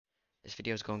This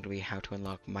video is going to be how to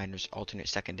unlock Miner's alternate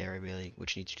secondary ability,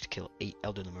 which needs you to kill 8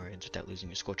 Elder Lemurians without losing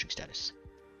your Scorching status.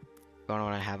 You're going to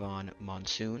want to have on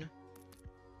Monsoon,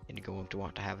 and you're going to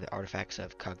want to have the artifacts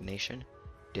of Cognation,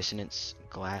 Dissonance,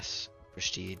 Glass,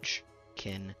 Prestige,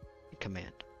 Kin, and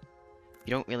Command.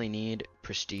 You don't really need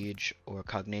Prestige or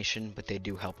Cognation, but they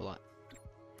do help a lot.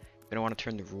 You're going to want to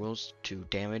turn the rules to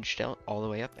damage dealt all the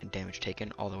way up and damage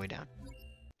taken all the way down.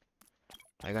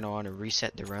 You're going to want to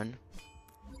reset the run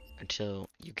until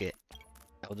you get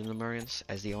Elder Lemurians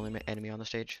as the only enemy on the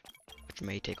stage, which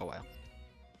may take a while.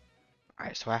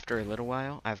 Alright, so after a little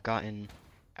while, I've gotten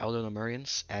Elder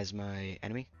Lemurians as my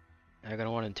enemy. I'm going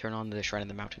to want to turn on the Shrine of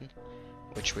the Mountain,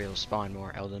 which will spawn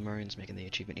more Elder Lemurians, making the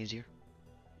achievement easier.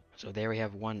 So there we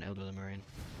have one Elder Lemurian.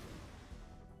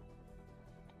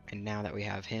 And now that we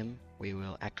have him, we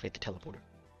will activate the teleporter.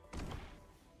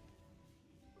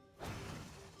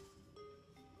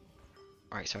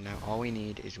 Alright, so now all we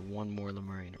need is one more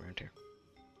Lemurian around here.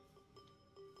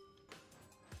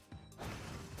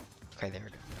 Okay, there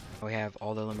we go. We have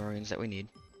all the Lemurians that we need.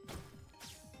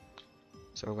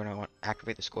 So we're going to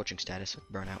activate the Scorching status with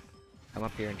Burnout. Come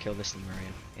up here and kill this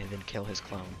Lemurian, and then kill his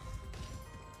clone.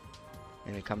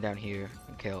 And then come down here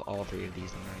and kill all 3 of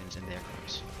these Lemurians and their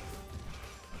clones.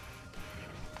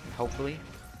 And hopefully,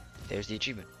 there's the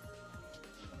achievement.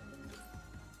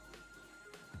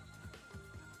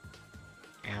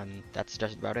 And that's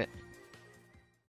just about it.